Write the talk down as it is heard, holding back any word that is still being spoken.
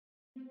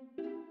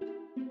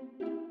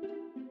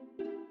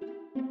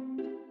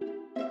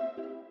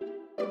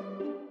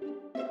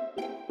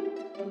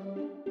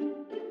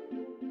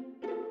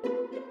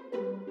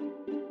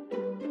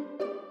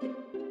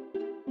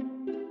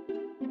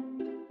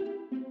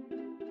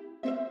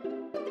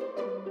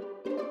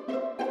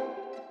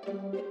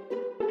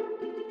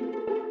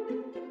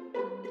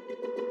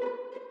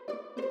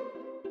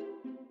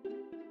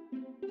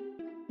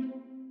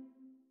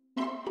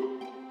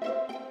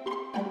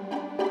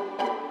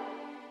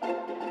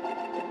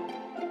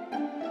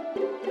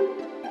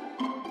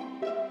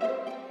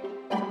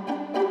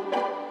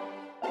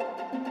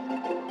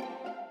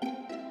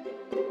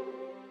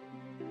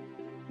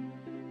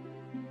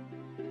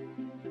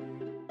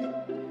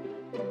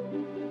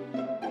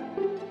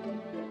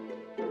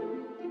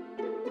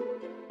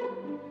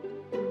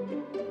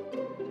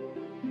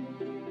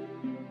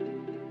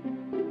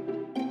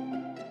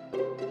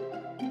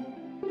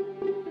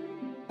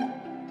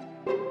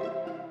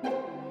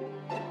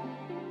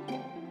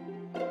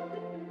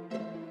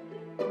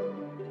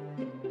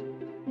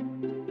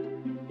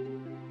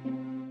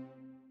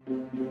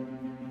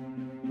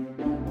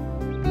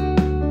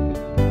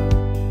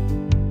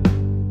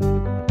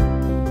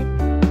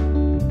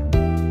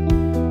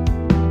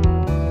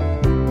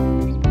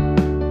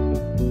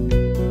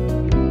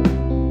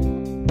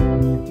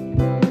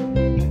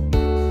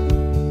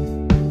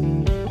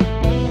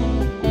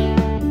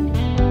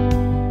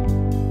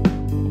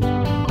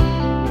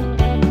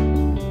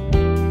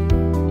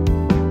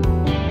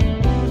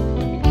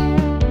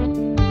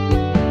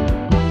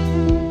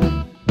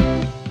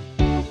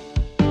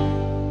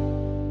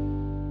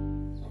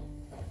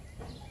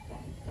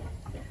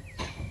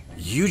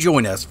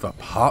join us for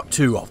part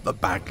 2 of the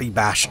Baguley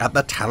Bash at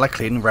the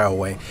Talyllyn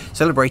Railway,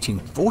 celebrating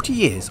 40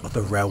 years of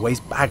the railway's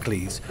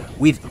Bagleys,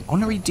 with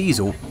honorary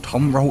diesel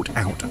Tom Rolled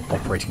Out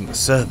operating the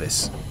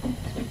service.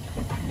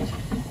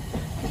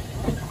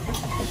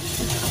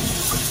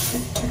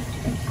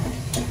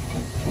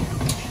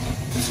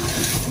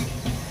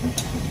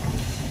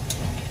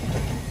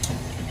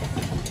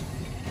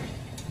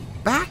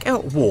 Back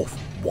at Wharf,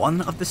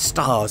 one of the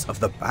stars of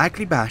the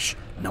Baguley Bash,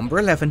 number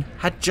 11,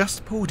 had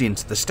just pulled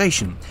into the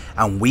station,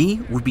 and we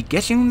would be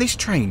getting on this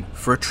train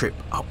for a trip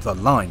up the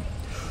line.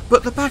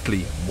 But the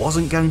Baguley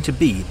wasn't going to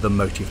be the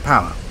motive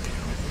power.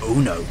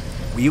 Oh no,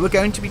 we were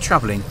going to be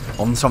travelling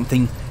on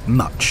something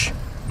much,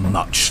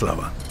 much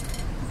slower.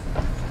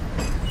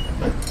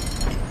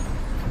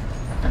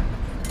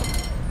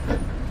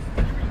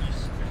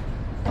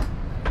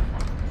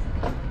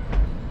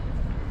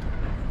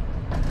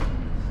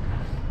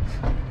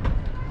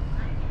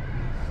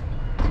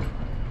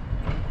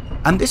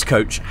 And this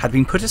coach had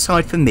been put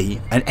aside for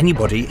me and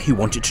anybody who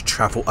wanted to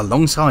travel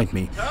alongside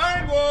me.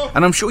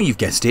 And I'm sure you've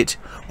guessed it,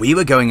 we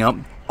were going up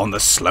on the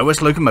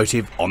slowest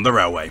locomotive on the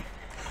railway.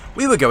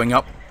 We were going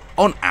up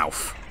on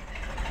Alf.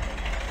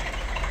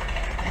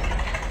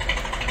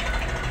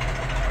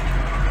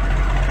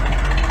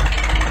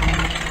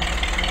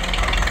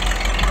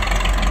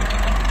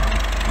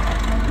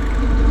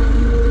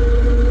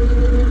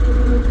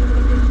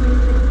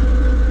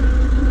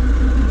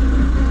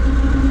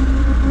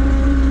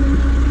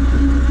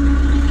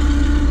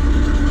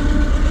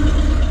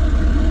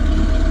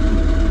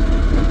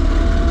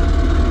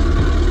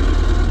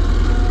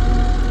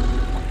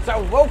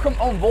 Welcome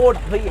on board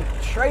the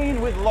train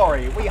with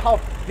Lawrie. We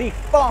have the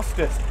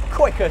fastest,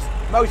 quickest,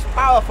 most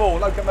powerful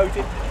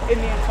locomotive in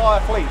the entire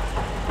fleet.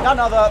 None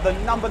other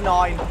than number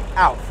 9,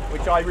 Alf,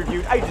 which I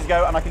reviewed ages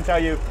ago, and I can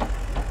tell you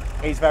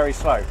is very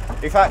slow.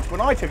 In fact,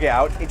 when I took it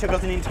out, it took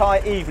us an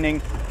entire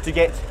evening to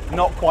get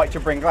not quite to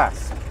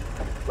Glass.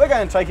 We're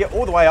going to take it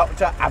all the way up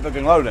to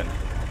Baguley,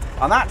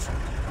 and that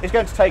is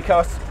going to take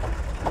us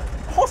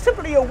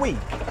possibly a week.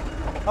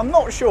 I'm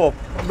not sure,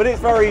 but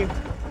it's very,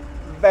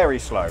 very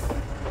slow.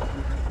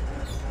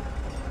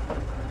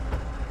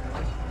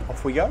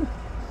 Off we go.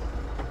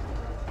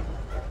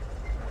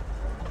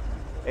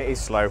 It is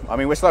slow. I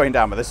mean, we're slowing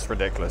down, but this is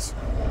ridiculous.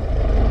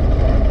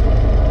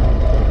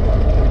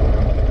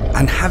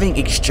 And having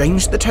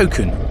exchanged the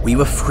token, we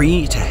were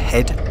free to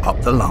head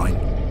up the line.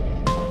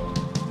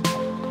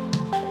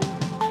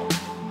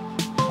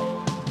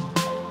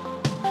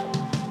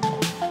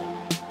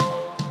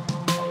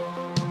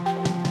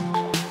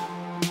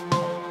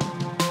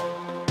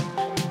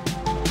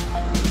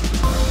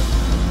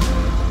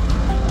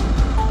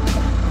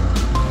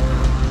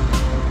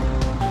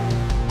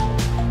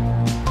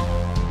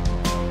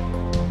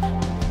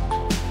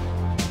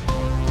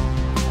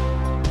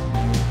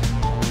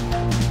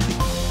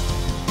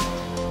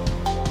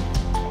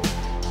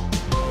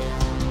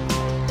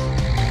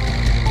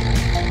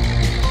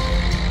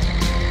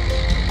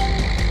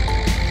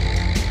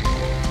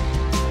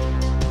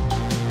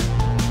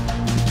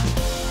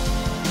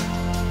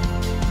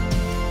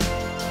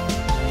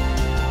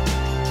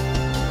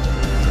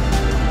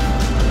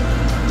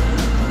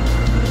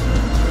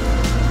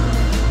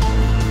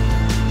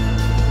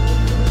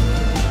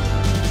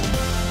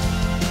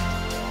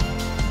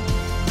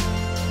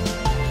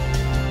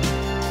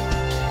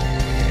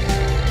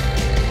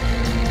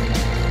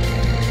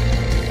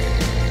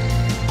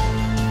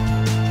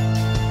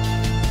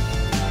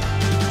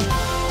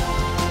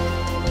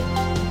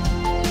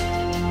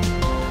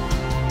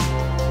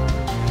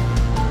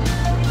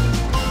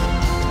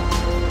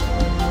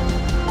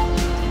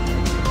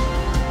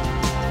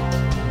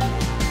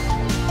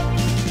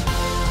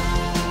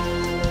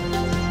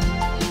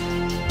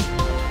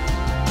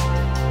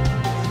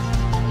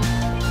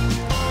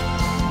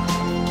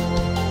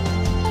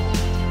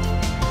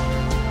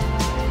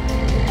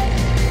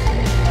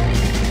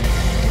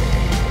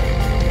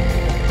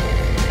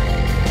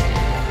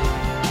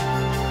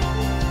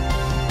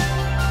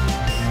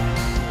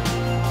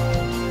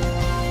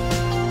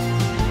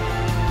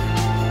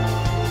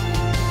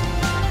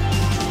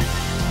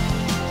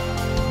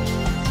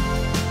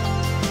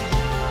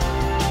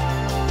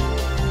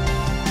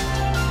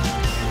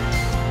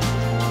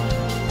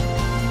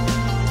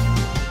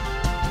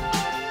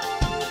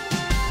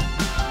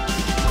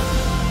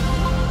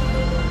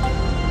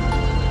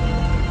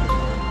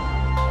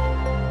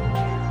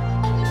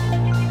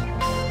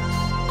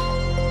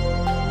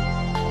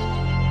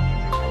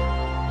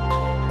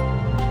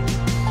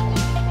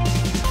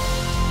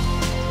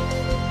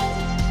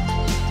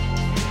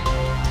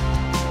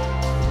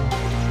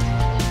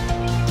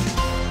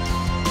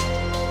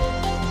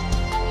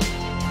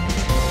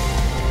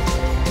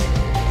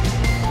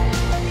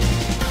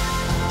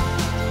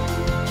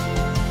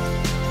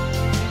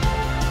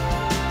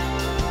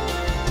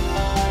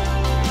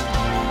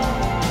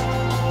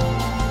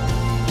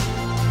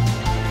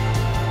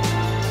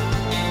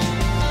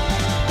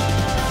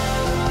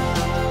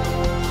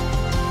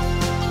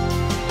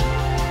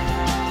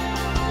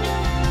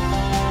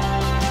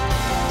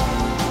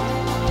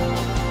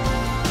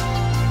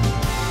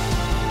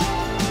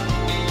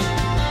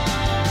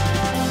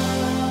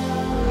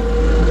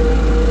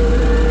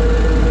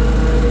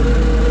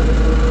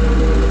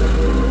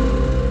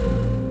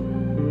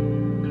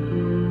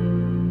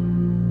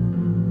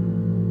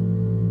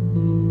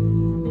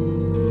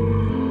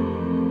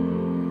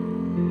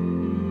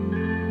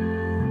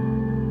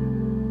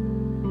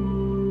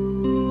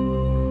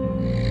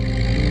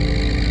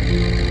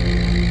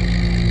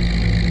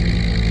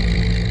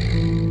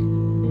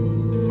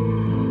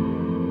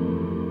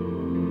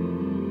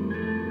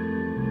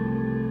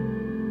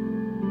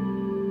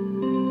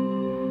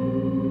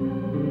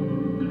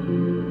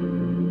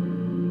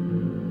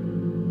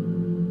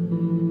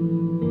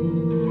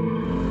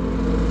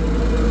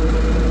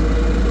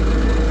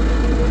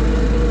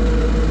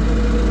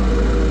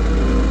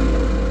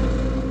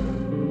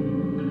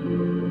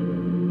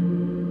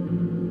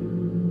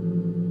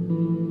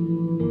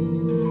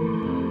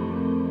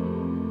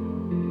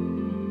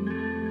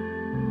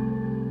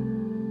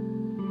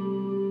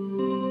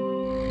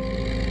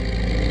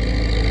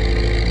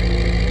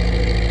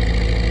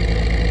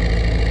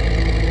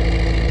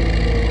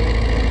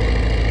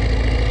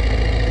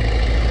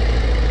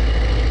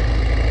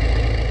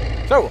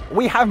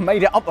 we have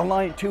made it up the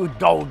line to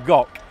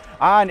Dolgok.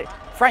 And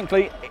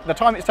frankly, the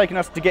time it's taken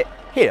us to get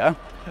here,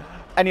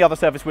 any other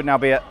service would now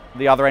be at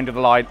the other end of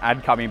the line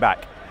and coming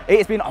back.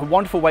 It's been a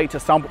wonderful way to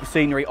sample the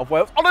scenery of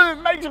Wales on an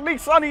amazingly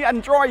sunny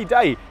and dry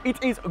day.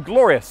 It is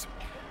glorious.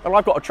 Well,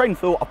 I've got a train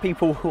full of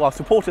people who are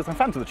supporters and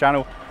fans of the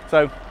channel,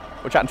 so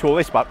we're chatting to all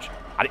this bunch,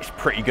 and it's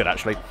pretty good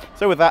actually.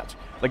 So with that,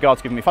 the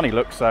guard's giving me funny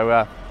looks,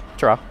 so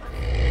ta-ra.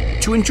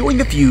 To enjoy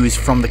the views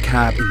from the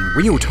cab in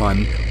real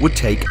time would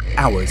take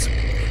hours,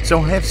 so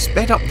I have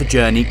sped up the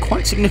journey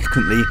quite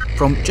significantly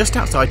from just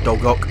outside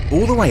Dolgok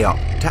all the way up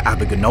to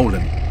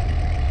Talyllyn.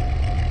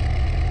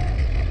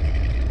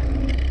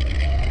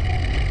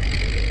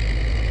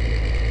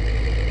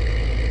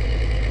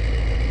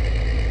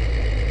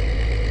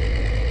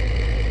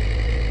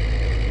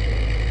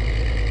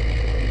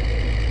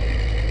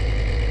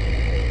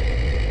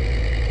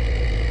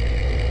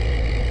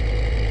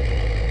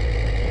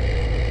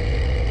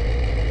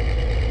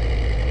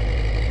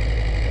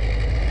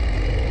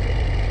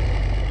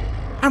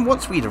 And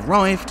once we'd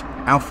arrived,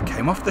 Alf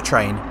came off the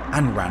train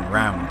and ran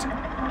round.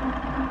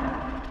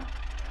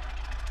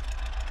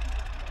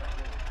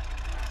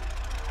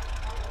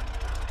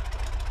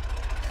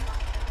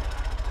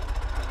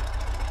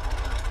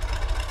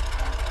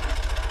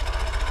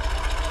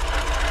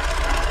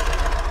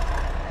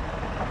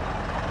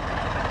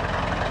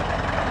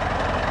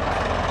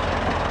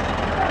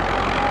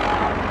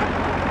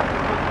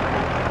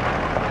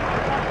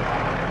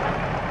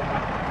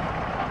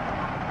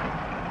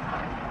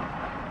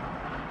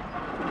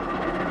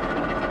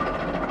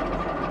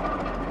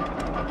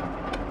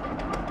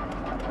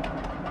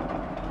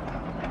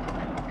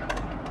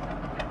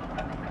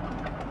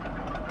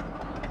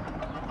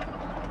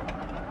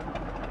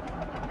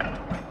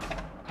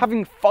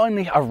 Having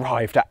finally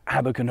arrived at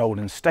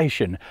Talyllyn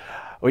station,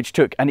 which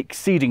took an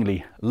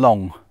exceedingly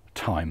long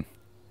time,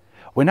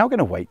 we're now going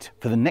to wait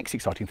for the next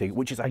exciting thing,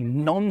 which is a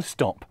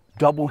non-stop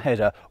double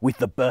header with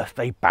the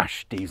birthday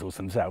bash diesels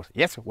themselves.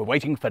 Yes, we're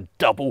waiting for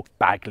double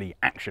Baguley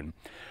action.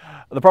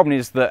 The problem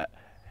is that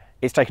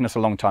it's taken us a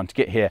long time to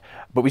get here,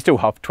 but we still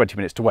have 20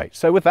 minutes to wait.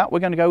 So with that, we're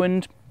going to go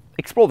and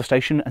explore the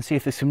station and see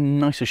if there's some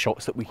nicer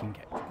shots that we can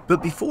get.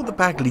 But before the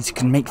Bagleys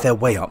can make their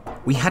way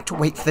up, we had to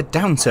wait for the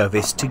down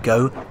service to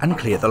go and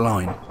clear the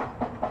line.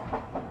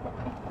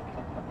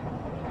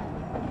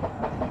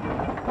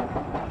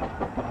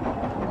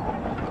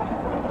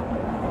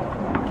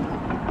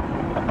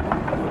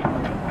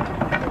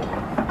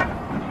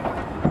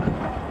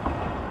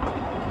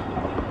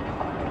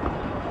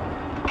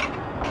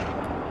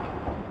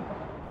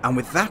 And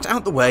with that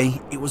out the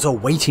way, it was a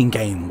waiting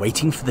game,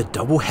 waiting for the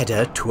double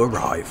header to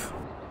arrive.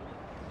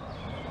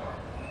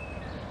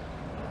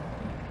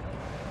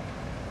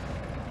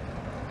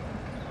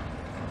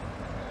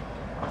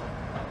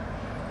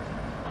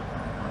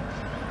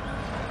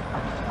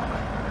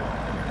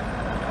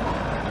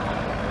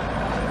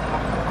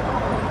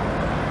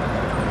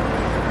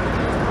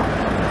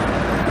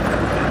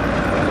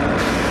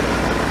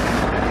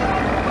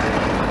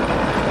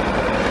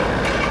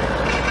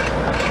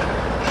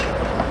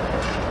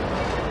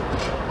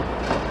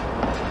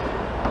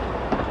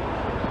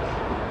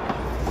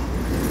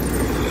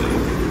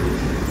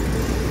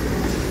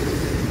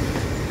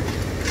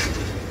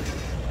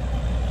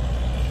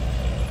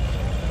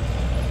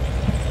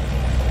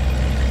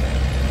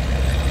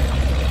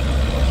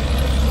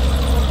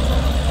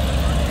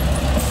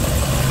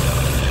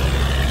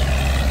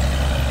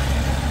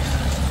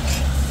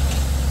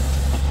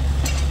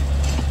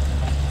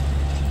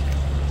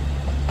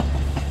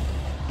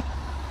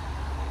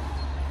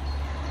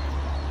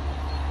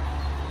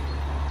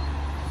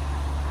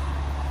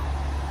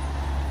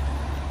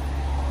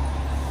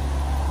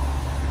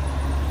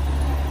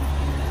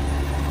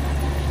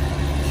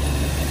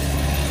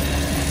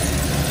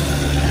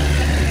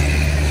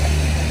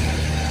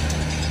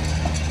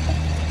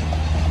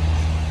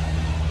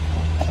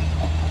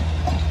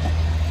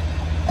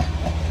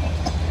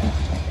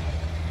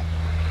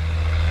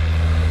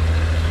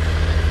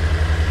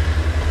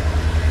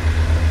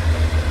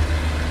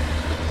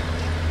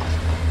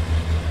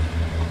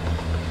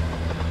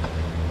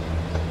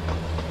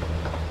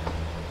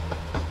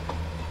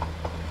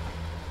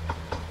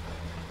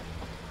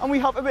 And we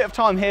have a bit of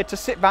time here to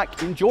sit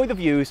back, enjoy the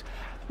views,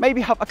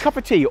 maybe have a cup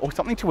of tea or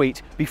something to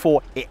eat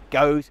before it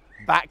goes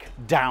back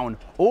down,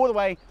 all the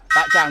way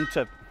back down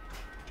to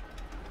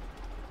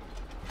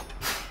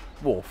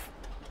Wharf.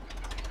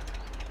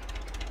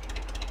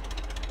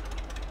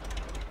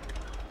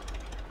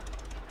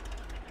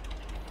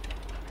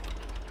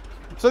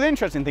 So the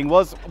interesting thing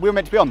was, we were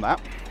meant to be on that.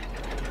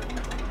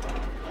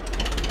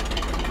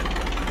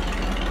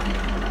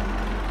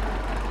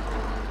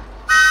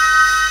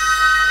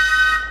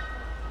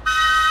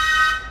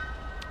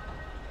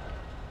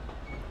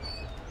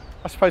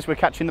 I suppose we're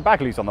catching the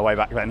Bagleys on the way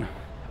back then,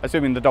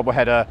 assuming the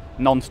doubleheader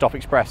non-stop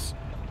express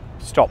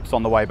stops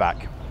on the way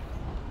back.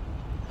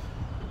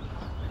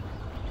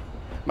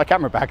 My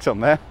camera bag's on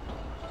there.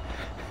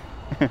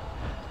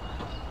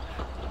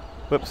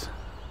 Whoops.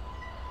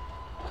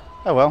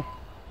 Oh well.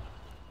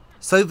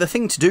 So the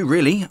thing to do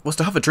really was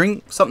to have a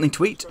drink, something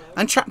to eat,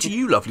 and chat to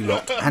you lovely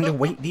lot, and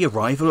await the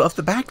arrival of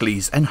the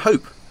Bagleys and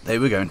hope they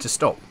were going to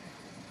stop.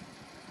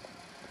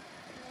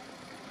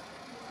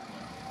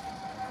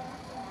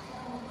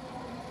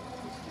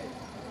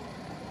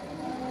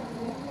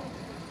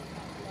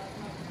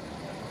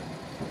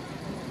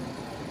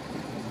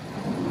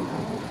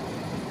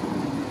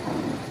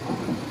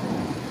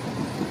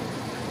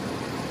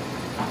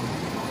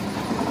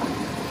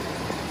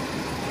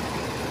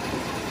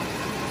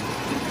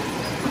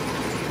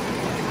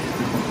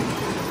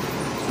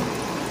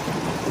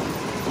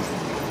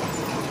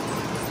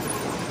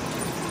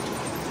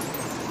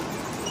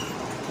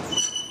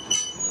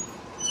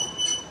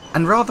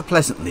 And rather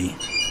pleasantly,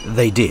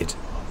 they did,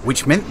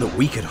 which meant that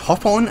we could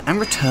hop on and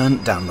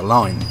return down the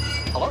line.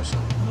 Hello, sir.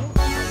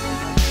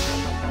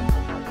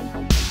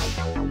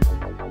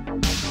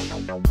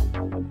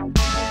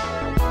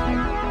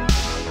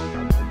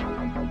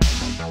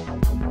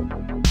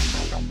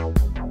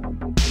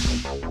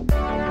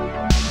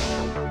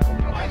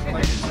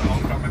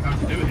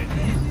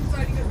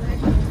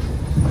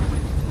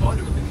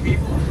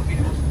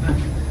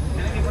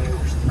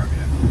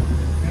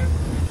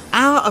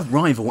 Our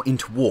arrival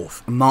into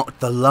Wharf marked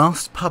the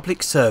last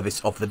public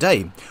service of the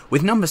day,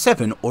 with number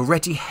 7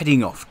 already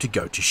heading off to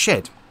go to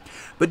shed.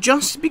 But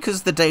just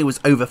because the day was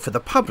over for the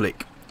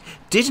public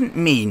didn't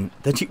mean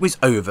that it was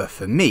over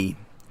for me,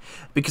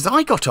 because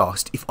I got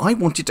asked if I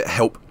wanted to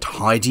help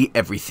tidy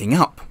everything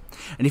up,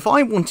 and if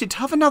I wanted to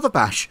have another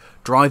bash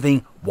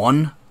driving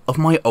one of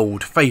my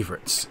old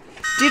favourites.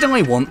 Did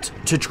I want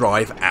to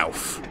drive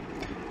Alf?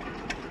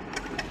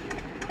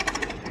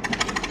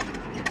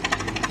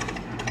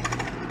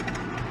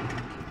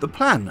 The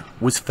plan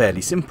was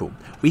fairly simple.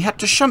 We had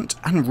to shunt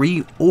and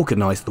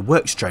reorganise the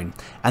works train,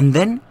 and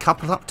then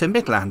couple up to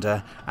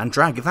Midlander and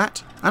drag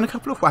that and a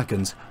couple of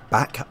wagons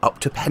back up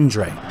to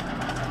Pendray.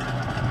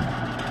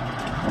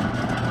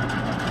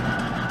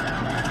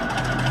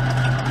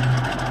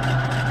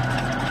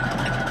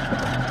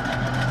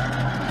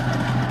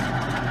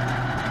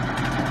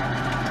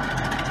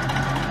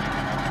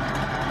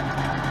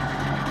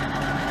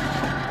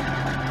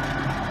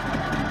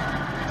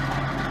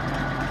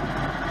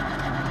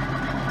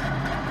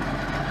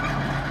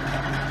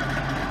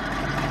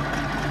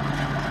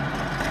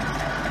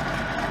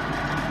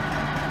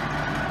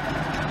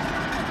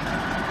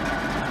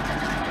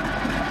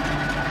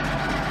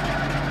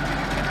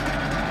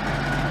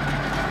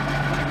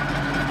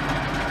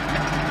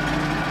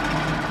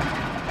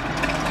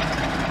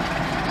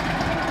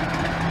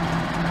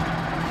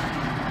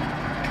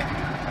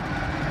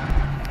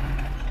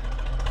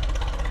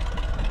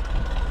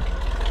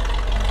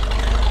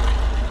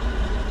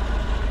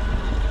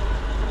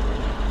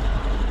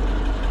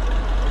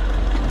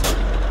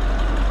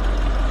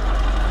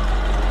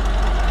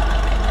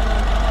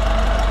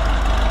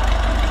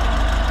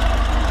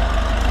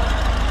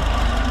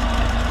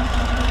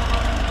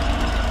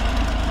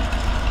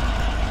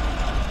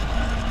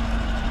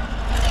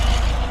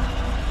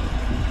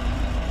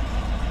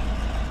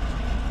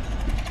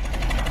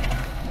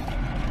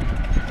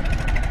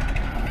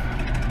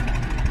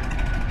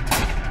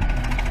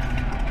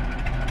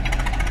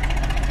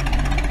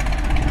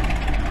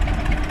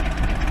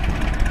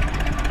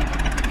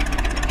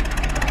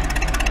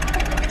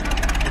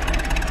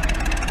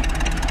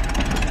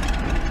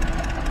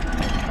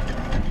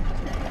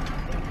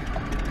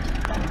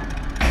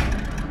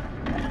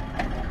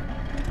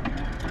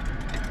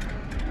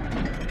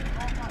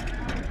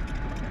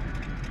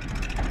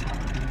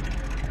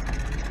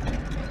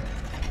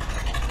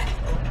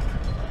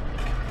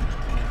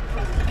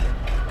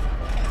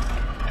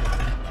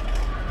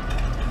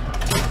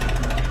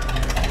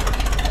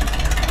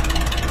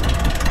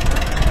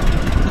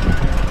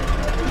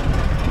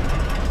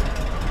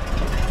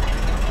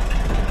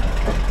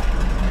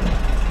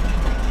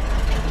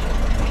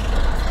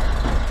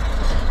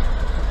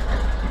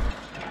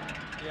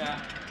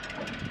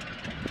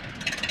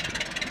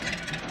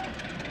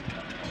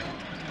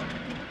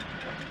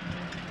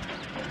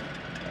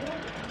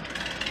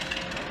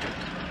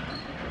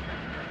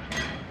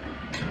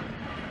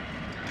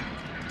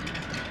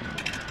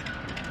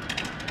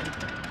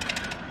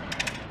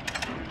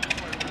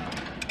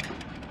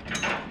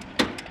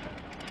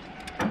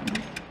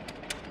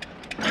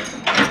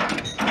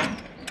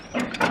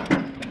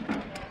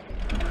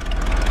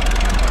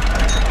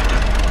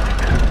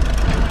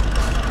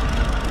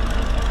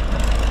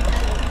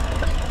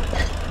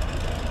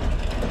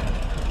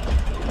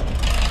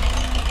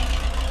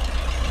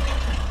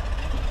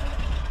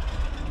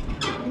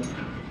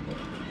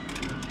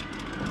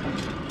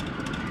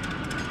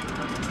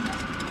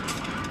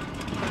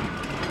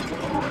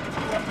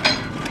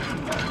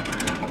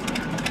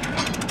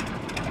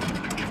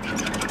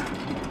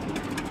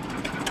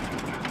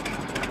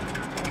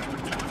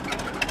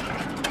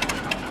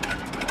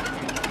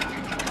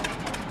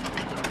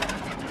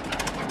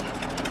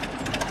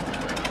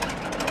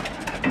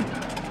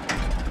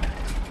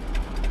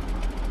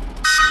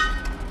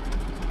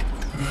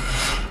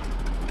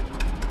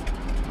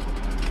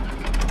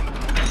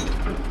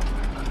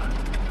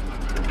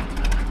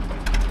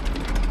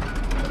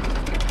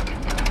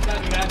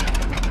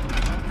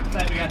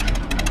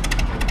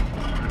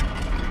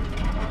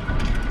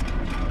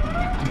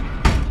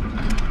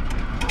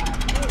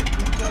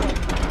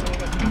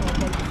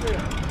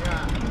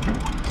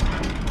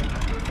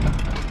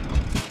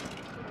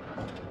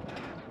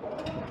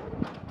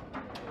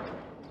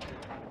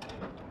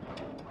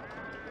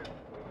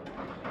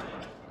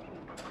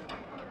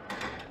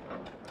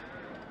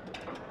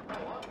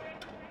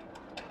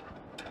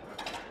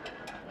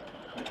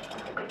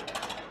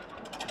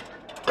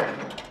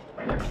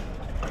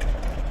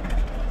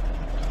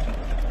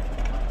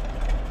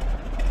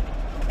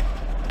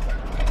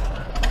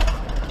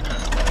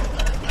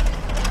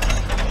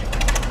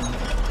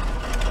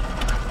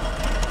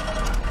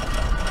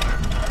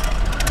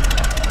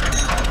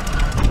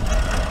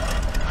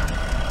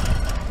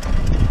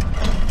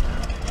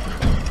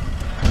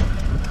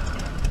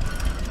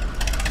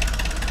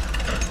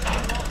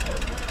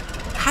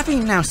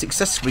 Having now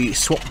successfully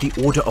swapped the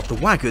order of the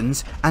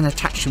wagons and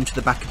attached them to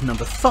the back of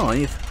number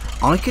 5,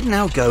 I could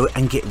now go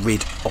and get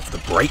rid of the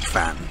brake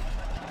van.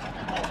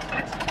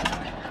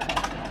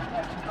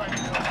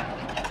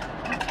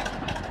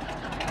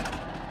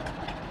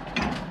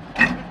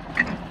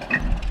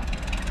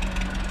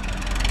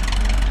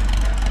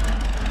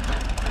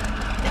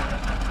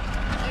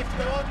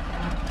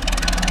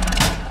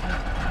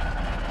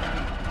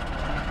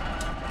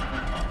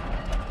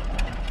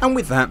 And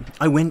with that,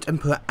 I went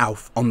and put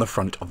Alf on the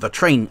front of the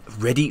train,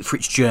 ready for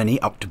its journey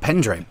up to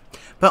Pendray.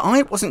 But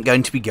I wasn't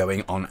going to be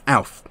going on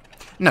Alf.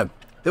 No,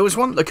 there was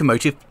one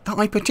locomotive that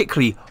I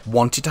particularly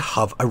wanted to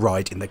have a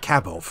ride in the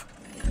cab of.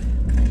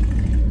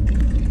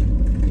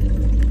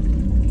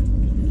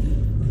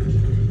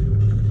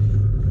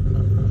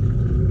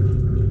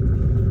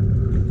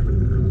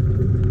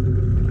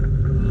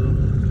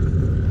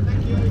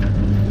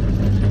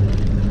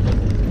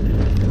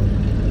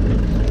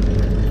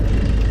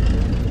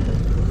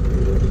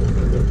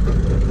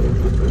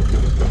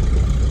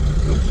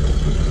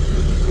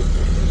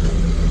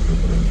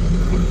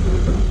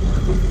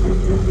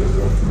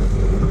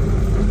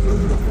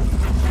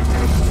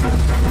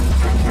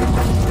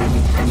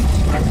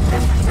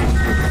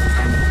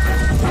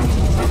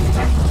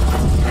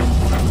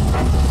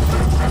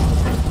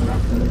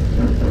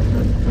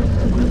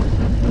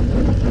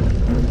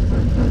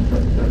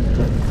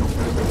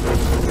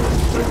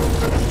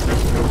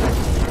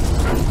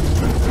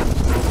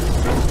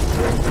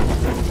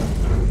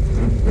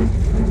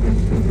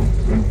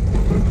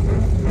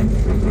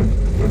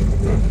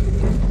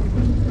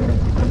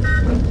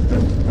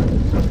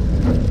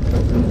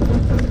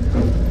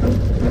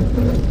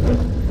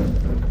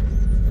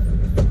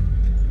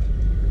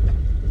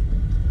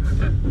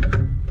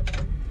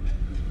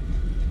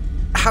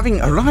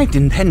 Having arrived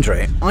in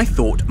Pendray, I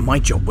thought my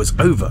job was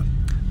over.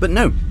 But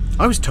no,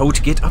 I was told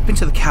to get up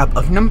into the cab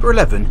of number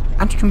 11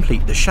 and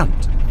complete the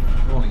shunt.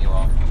 Rolling you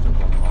off, still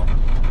rolling off.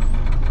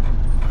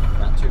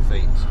 About 2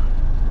 feet.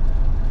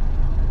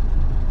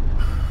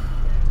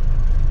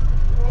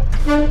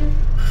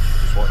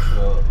 Just watch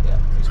for, yeah,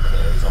 he's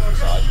clear, he's off the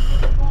side.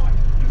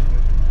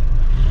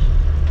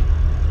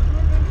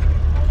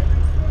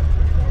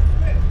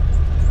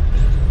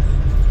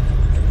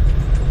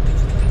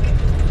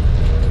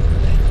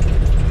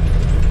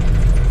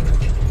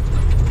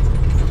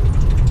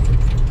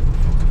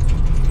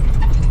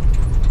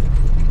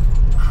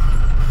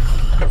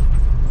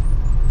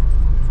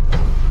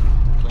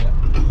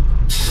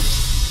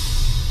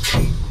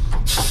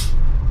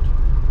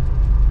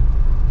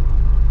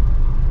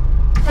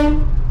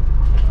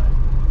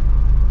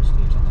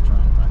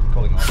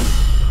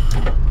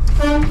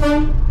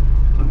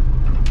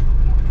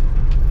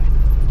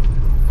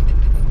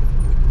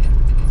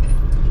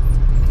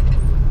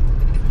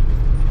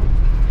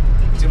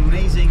 It's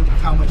amazing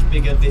how much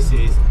bigger this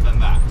is than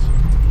that.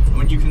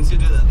 When you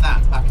consider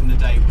that back in the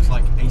day was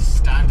like a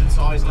standard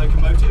size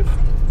locomotive.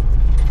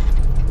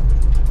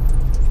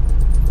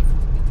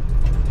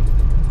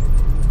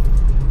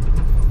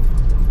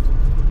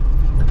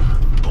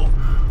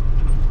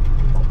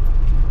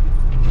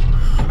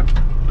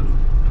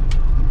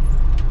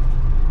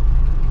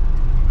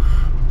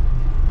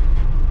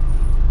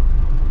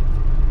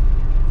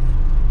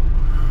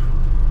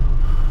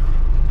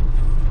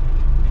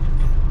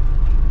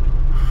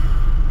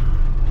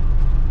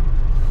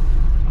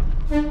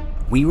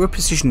 We were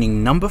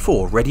positioning number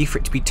 4 ready for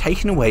it to be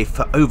taken away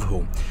for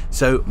overhaul,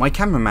 so my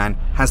cameraman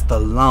has the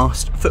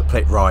last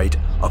footplate ride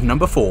of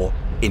number 4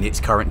 in its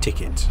current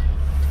ticket.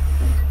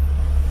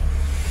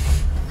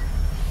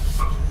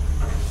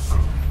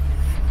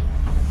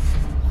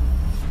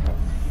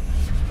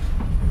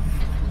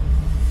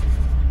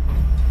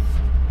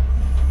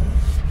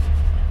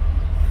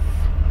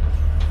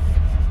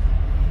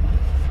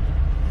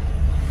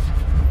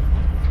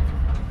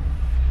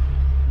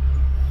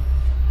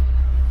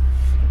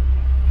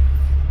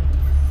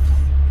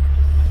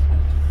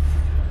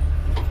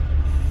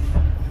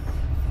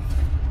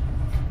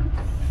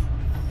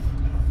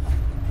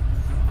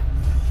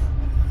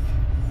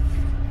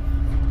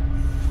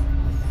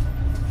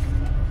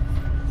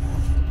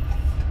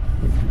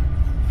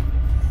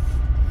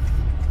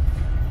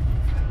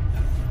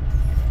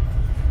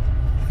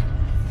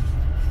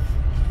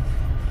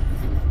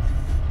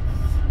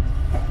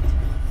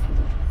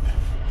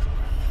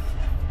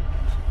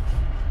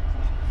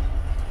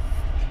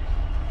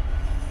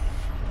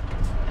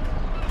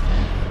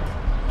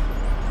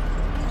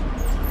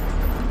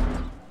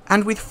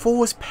 And with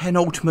 4's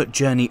penultimate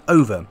journey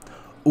over,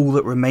 all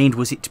that remained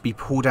was it to be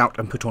pulled out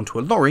and put onto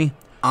a lorry.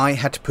 I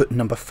had to put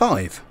number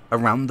 5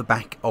 around the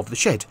back of the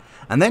shed,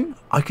 and then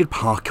I could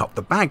park up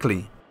the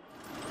Baguley.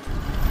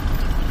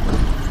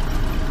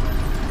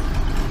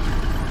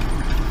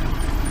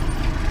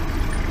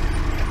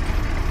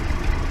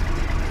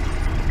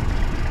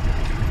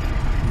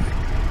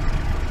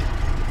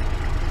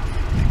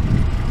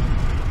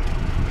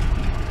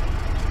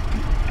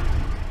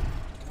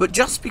 But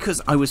just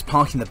because I was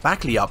parking the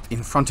Baguley up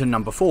in front of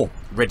number 4,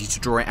 ready to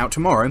draw it out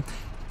tomorrow,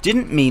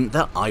 didn't mean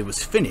that I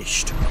was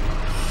finished.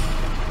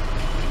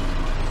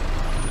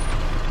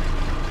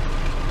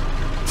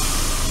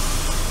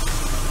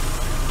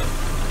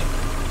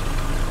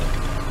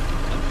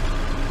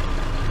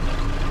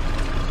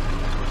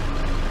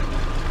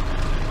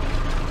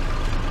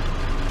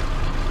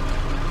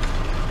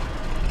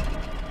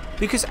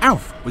 because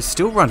Alf was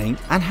still running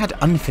and had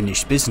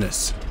unfinished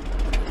business.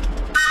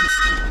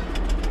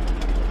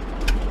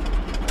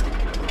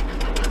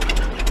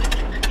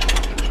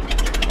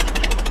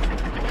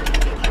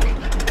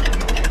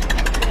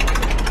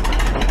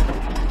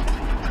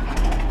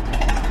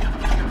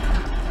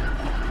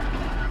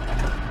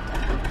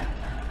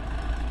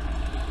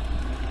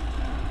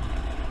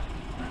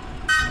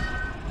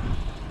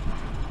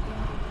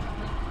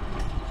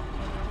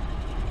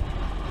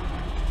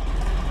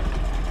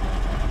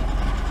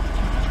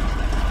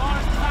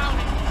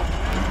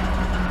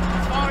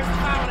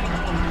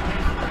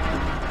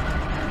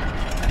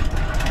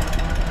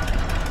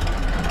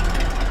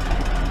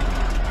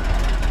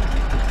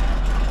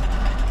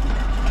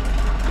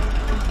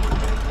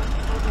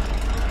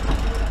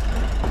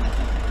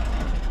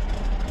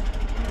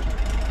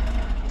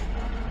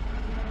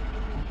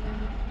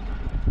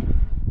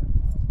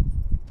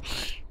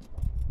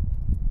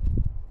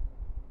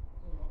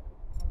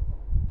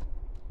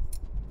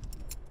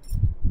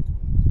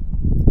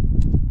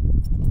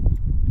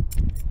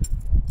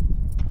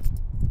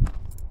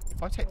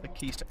 If I take the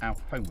keys to Alf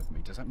home with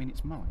me, does that mean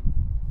it's mine?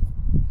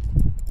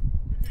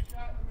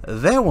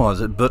 There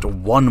was but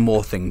one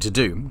more thing to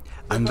do,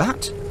 and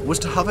that was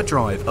to have a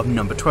drive of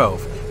number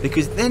 12,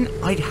 because then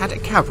I'd had a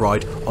cab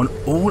ride on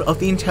all of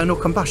the internal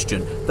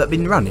combustion that had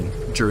been running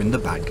during the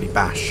Baguley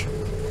Bash.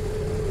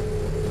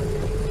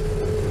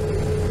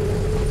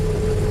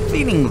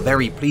 Feeling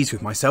very pleased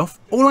with myself,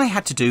 all I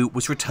had to do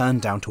was return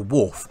down to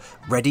Wharf,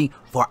 ready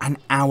for an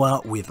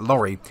hour with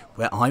Lawrie,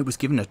 where I was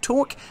given a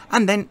talk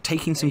and then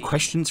taking some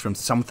questions from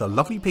some of the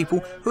lovely people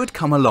who had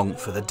come along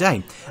for the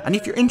day. And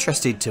if you're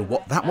interested to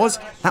what that was,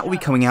 that will be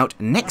coming out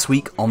next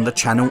week on the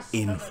channel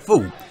in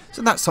full.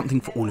 So that's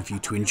something for all of you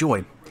to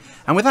enjoy.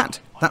 And with that,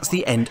 that's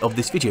the end of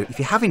this video. If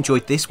you have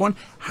enjoyed this one,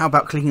 how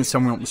about clicking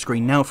somewhere on the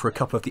screen now for a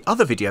couple of the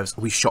other videos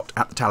we shot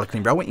at the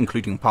Talyllyn Railway,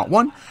 including part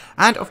 1.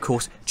 And of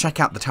course,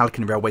 check out the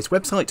Talyllyn Railway's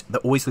website.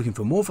 They're always looking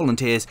for more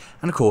volunteers.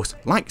 And of course,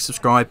 like,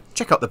 subscribe,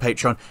 check out the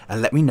Patreon,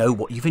 and let me know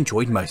what you've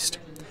enjoyed most.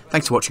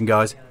 Thanks for watching,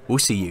 guys. We'll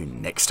see you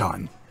next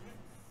time.